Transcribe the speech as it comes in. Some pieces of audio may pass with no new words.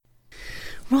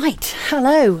Right,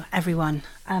 hello everyone.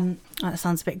 That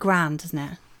sounds a bit grand, doesn't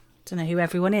it? Don't know who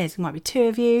everyone is. It might be two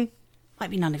of you, might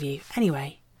be none of you.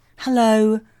 Anyway,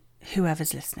 hello,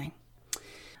 whoever's listening.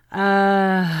 So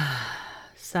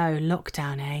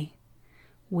lockdown, eh?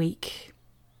 Week,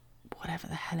 whatever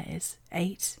the hell it is,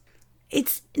 8.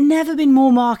 It's never been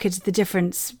more marked, the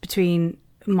difference between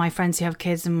my friends who have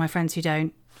kids and my friends who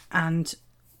don't, and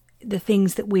the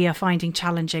things that we are finding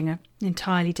challenging are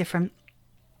entirely different.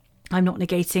 I'm not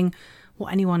negating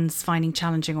what anyone's finding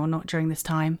challenging or not during this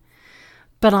time.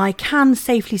 But I can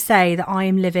safely say that I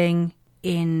am living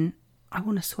in... I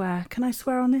want to swear. Can I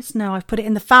swear on this? No, I've put it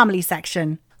in the family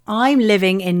section. I'm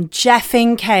living in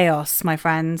jeffing chaos, my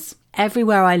friends.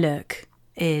 Everywhere I look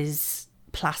is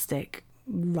plastic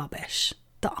rubbish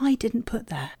that I didn't put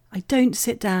there. I don't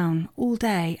sit down all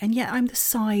day, and yet I'm the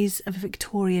size of a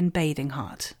Victorian bathing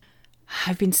hut.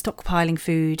 I've been stockpiling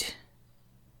food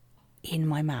in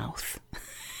my mouth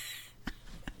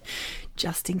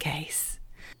just in case.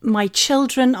 My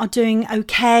children are doing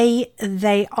okay.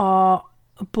 They are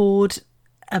bored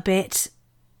a bit.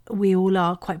 We all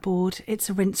are quite bored.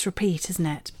 It's a rinse repeat, isn't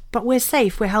it? But we're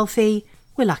safe, we're healthy,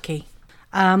 we're lucky.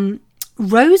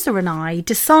 Rosa and I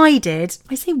decided,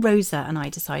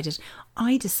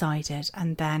 I decided,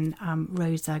 and then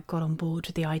Rosa got on board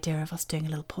with the idea of us doing a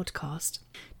little podcast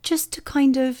just to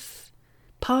kind of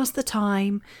pass the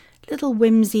time. Little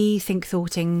whimsy,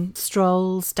 think-thoughting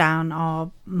strolls down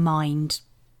our mind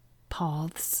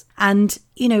paths. And,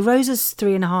 you know, Rosa's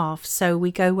 3.5, so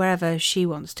we go wherever she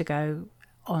wants to go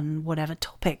on whatever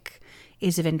topic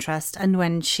is of interest. And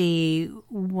when she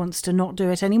wants to not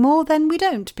do it anymore, then we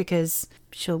don't, because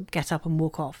she'll get up and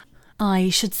walk off.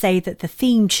 I should say that the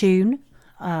theme tune,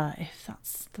 if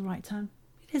that's the right time,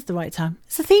 it is the right time.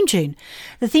 It's a theme tune.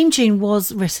 The theme tune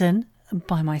was written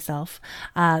by myself.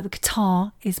 The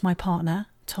guitar is my partner,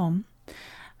 Tom.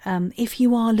 If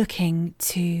you are looking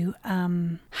to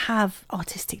have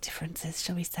artistic differences,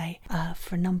 shall we say,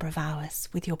 for a number of hours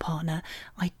with your partner,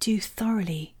 I do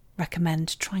thoroughly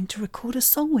recommend trying to record a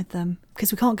song with them,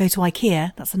 because we can't go to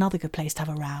IKEA. That's another good place to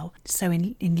have a row. So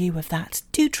in lieu of that,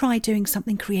 do try doing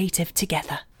something creative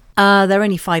together. They're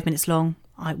only 5 minutes long.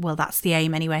 Well, that's the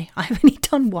aim anyway. I've only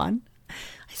done one.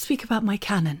 I speak about my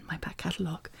canon, my back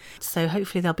catalogue. So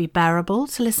hopefully they'll be bearable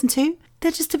to listen to.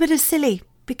 They're just a bit of silly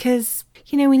because,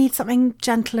 you know, we need something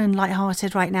gentle and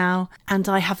light-hearted right now. And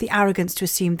I have the arrogance to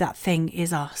assume that thing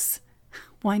is us.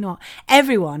 Why not?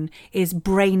 Everyone is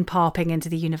brain parping into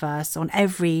the universe on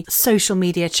every social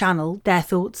media channel. Their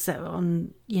thoughts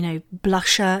on, you know,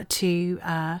 blusher to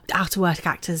out-of-work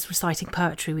actors reciting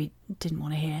poetry we didn't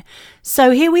want to hear.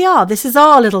 So here we are. This is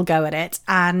our little go at it.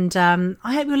 And I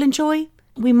hope you'll enjoy.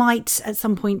 We might at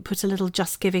some point put a little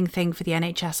Just Giving thing for the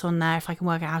NHS on there if I can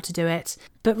work out how to do it.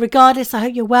 But regardless, I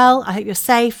hope you're well. I hope you're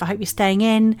safe. I hope you're staying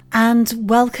in. And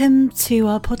welcome to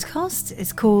our podcast.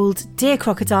 It's called Dear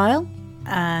Crocodile.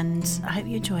 And I hope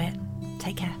you enjoy it.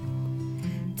 Take care.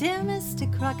 Dear Mr.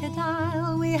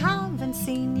 Crocodile, we haven't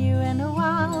seen you in a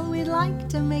while. We'd like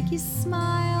to make you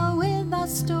smile with our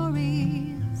stories.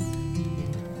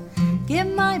 Give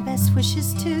my best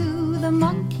wishes to the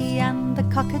monkey and the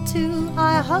cockatoo.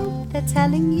 I hope they're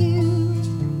telling you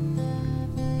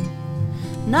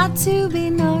not to be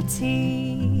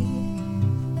naughty.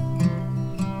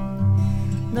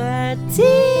 But dear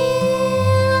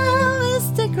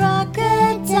Mr.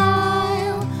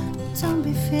 Crocodile, don't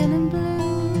be feeling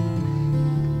blue.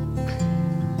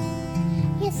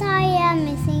 Yes, I am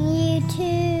missing you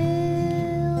too.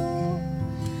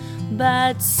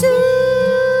 But soon,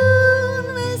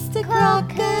 Mr.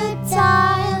 Crocodile,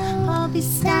 I'll be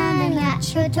standing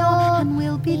at your door, and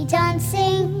we'll be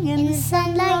dancing in the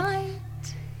sunlight,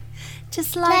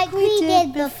 just like we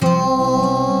did before.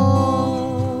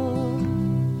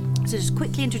 So just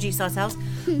quickly introduce ourselves.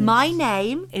 My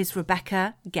name is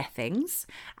Rebecca Gethings,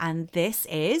 and this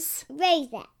is...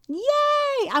 Rosa.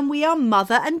 Yay! And we are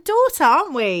mother and daughter,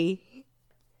 aren't we?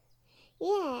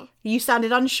 Yeah. You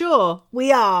sounded unsure.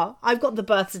 We are. I've got the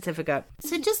birth certificate.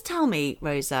 So just tell me,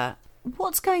 Rosa,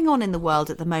 what's going on in the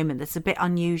world at the moment that's a bit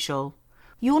unusual?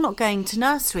 You're not going to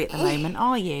nursery at the moment,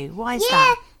 are you? Why is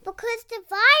that? Yeah, because the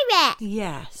virus.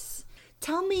 Yes.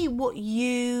 Tell me what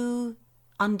you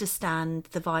understand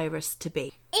the virus to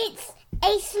be. It's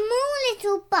a small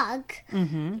little bug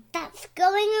that's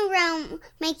going around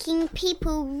making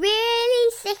people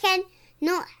really sick and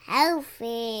not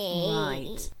healthy.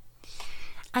 Right.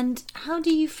 And how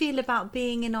do you feel about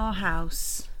being in our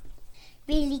house?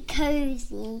 Really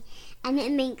cozy, and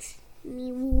it makes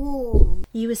me warm.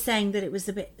 You were saying that it was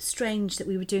a bit strange that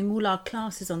we were doing all our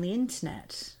classes on the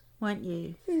internet, weren't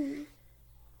you?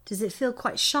 Does it feel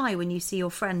quite shy when you see your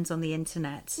friends on the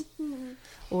internet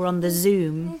or on the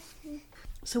Zoom?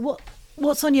 So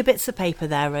what's on your bits of paper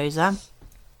there, Rosa?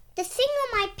 The thing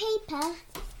on my paper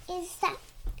is that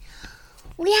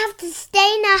we have to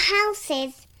stay in our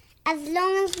houses as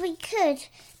long as we could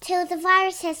till the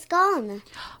virus has gone.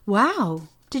 Wow.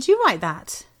 Did you write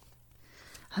that?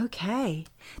 Okay.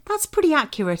 That's pretty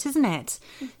accurate, isn't it?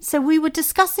 So we were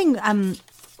discussing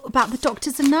about the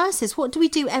doctors and nurses. What do we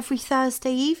do every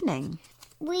Thursday evening?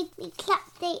 We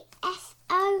clap the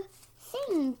SO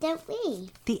thing, don't we?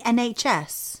 The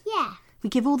NHS. Yeah. We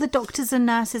give all the doctors and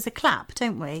nurses a clap,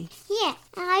 don't we? Yeah.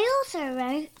 And I also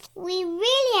wrote, we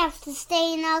really have to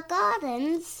stay in our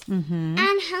gardens and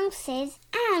houses,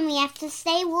 and we have to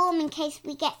stay warm in case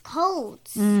we get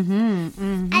colds.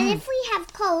 And if we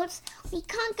have colds, we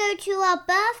can't go to our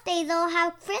birthdays or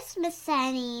have Christmas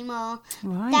anymore.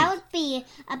 Right. That would be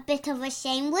a bit of a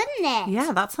shame, wouldn't it?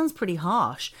 Yeah, that sounds pretty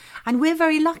harsh. And we're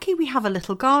very lucky we have a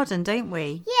little garden, don't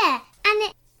we? Yeah, and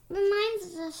it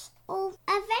reminds us of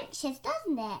adventures,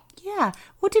 doesn't it? Yeah.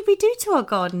 What did we do to our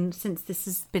garden since this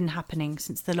has been happening,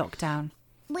 since the lockdown?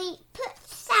 We put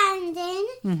sand in,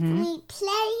 and we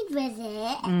played with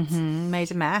it.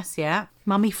 Made a mess, yeah.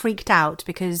 Mummy freaked out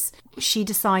because she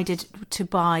decided to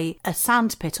buy a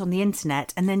sand pit on the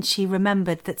internet, and then she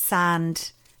remembered that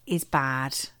sand is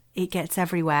bad. It gets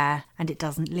everywhere and it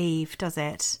doesn't leave, does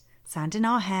it? Sand in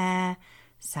our hair,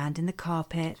 sand in the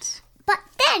carpet. But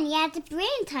then you had the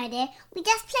brilliant idea. We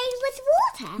just played with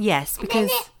water. Yes, because And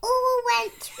then it all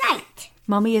went right.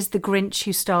 Mummy is the Grinch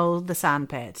who stole the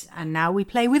sandpit, and now we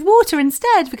play with water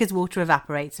instead because water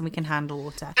evaporates and we can handle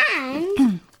water.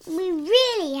 And we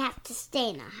really have to stay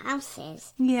in our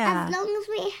houses. Yeah. As long as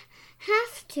we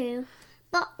have to.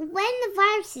 But when the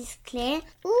virus is clear,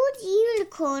 all the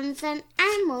unicorns and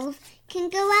animals can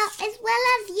go out as well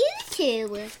as you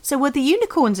two. So were the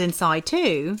unicorns inside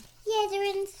too? Yeah, they're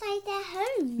inside their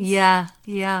homes. Yeah.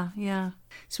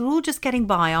 So we're all just getting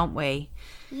by, aren't we?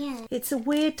 Yeah. It's a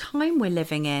weird time we're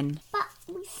living in. But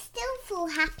we still feel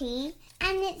happy,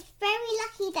 and it's very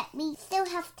lucky that we still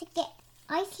have to get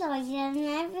isolated and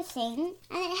everything,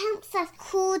 and it helps us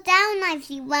cool down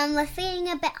nicely when we're feeling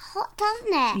a bit hot,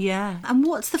 doesn't it? Yeah. And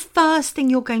what's the first thing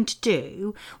you're going to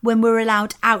do when we're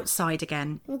allowed outside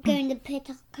again? We're going to put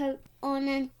our coat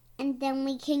on and then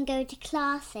we can go to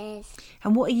classes.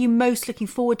 And what are you most looking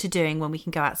forward to doing when we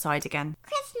can go outside again?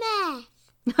 Christmas!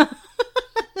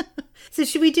 So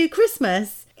should we do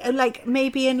Christmas? Like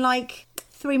maybe in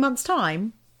 3 months'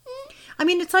 time? I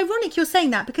mean, it's ironic you're saying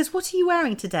that because what are you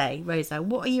wearing today, Rosa?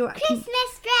 What are you...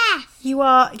 Christmas dress! You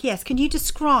are... Yes, can you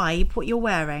describe what you're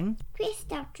wearing?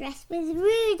 Christmas dress with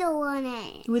Rudolph on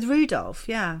it. With Rudolph,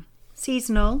 yeah.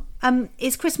 Seasonal.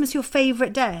 Is Christmas your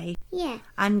favourite day? Yeah.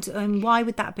 And why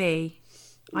would that be?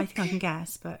 I think I can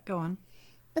guess, but go on.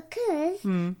 Because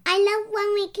I love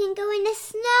when we can go in the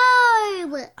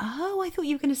snow. Oh, I thought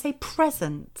you were going to say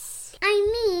presents. I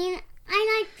mean,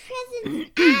 I like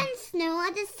presents and snow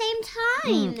at the same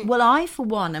time. Well, I, for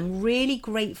one, am really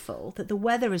grateful that the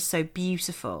weather is so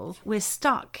beautiful. We're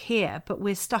stuck here, but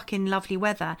we're stuck in lovely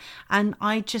weather. And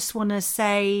I just want to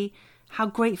say how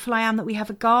grateful I am that we have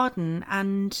a garden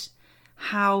and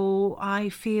how I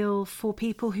feel for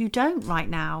people who don't right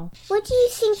now. What do you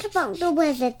think about the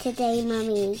weather today,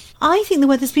 Mummy? I think the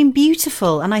weather's been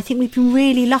beautiful and I think we've been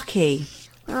really lucky.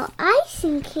 Well, I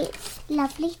think it's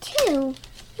lovely too.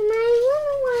 And I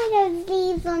wonder why those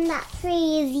leaves on that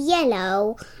tree is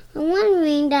yellow. I'm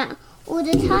wondering that all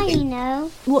the time, you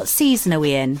know. What season are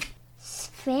we in?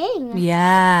 Spring.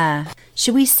 Yeah.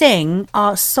 Should we sing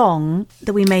our song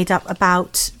that we made up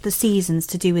about the seasons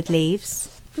to do with leaves?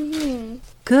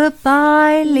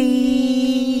 Goodbye,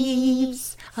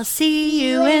 leaves. I'll see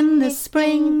you in the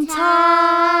springtime.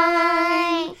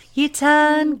 You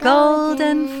turn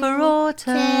golden for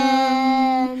autumn,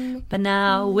 but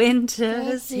now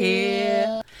winter's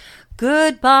here.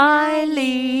 Goodbye,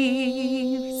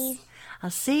 leaves. I'll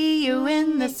see you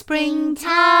in the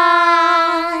springtime.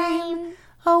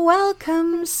 A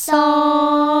welcome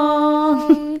song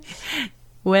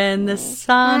when the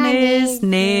sun is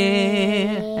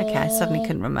near. Okay, I suddenly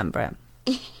couldn't remember it.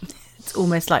 It's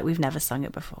almost like we've never sung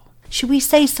it before. Should we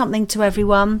say something to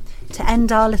everyone to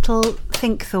end our little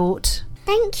think thought?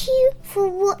 Thank you for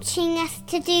watching us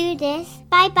to do this.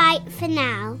 Bye-bye for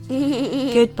now.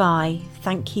 Goodbye.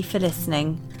 Thank you for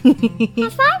listening. High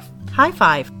five. High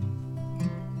five.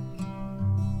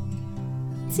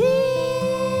 Dear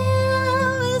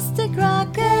Mr.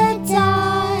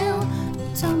 Crocodile,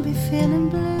 don't be feeling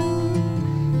blue.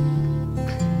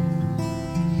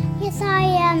 Yes, I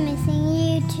am missing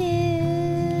you too.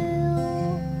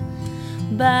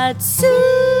 But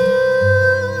soon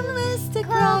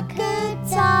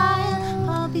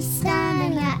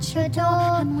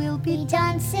we'll be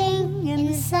dancing in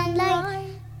the sunlight,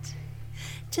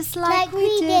 just like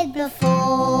we did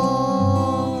before.